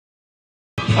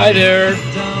Hi there.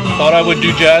 Thought I would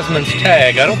do Jasmine's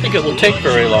tag. I don't think it will take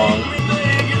very long.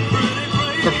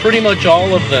 For pretty much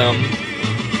all of them,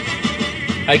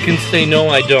 I can say no,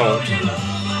 I don't.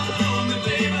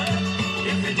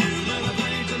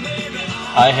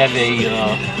 I have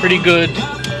a pretty good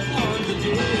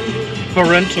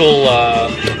parental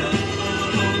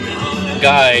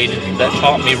guide that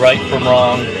taught me right from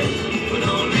wrong.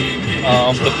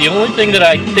 But the only thing that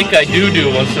I think I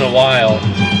do once in a while,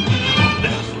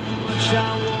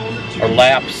 or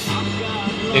lapse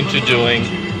into doing,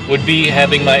 would be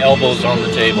having my elbows on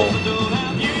the table.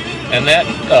 And that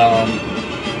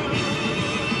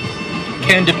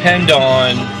can depend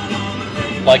on,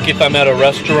 like if I'm at a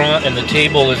restaurant and the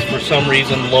table is for some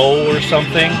reason low or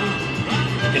something.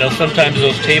 You know, sometimes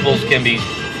those tables can be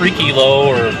freaky low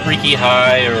or freaky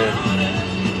high or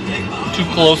too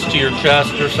close to your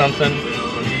chest or something.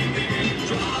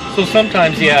 So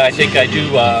sometimes, yeah, I think I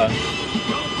do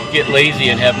get lazy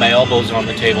and have my elbows on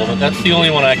the table, but that's the only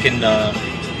one I can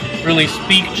really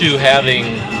speak to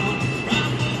having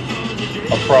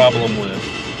a problem with.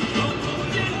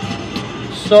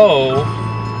 So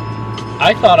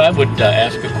I thought I would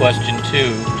ask a question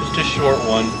too, just a short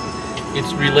one.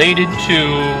 It's related to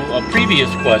a previous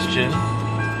question,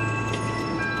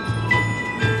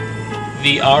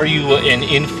 the "Are you an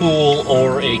infool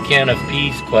or a can of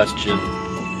peas" question.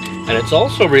 And it's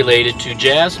also related to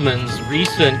Jasmine's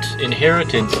recent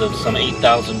inheritance of some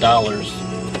 $8,000.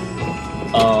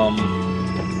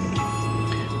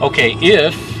 Okay,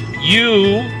 if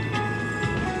you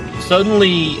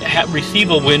suddenly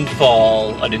receive a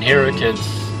windfall, an inheritance,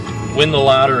 win the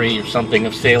lottery or something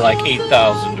of, say, like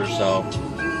 8,000 or so,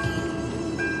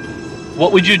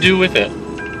 what would you do with it?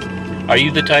 Are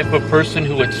you the type of person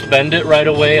who would spend it right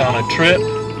away on a trip?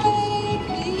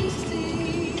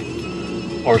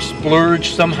 Or splurge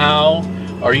somehow?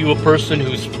 Are you a person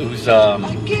who's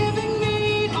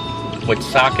would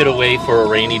sock it away for a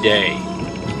rainy day?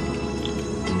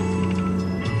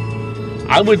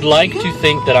 I would like to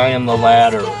think that I am the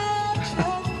latter.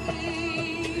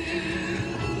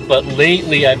 But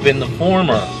lately I've been the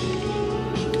former,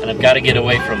 and I've got to get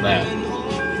away from that.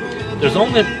 There's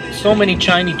only so many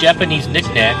Chinese, Japanese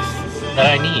knickknacks that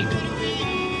I need.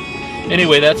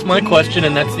 Anyway, that's my question,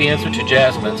 and that's the answer to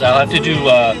Jasmine's. I'll have to do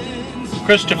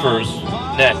Christopher's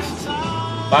next.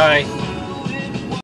 Bye.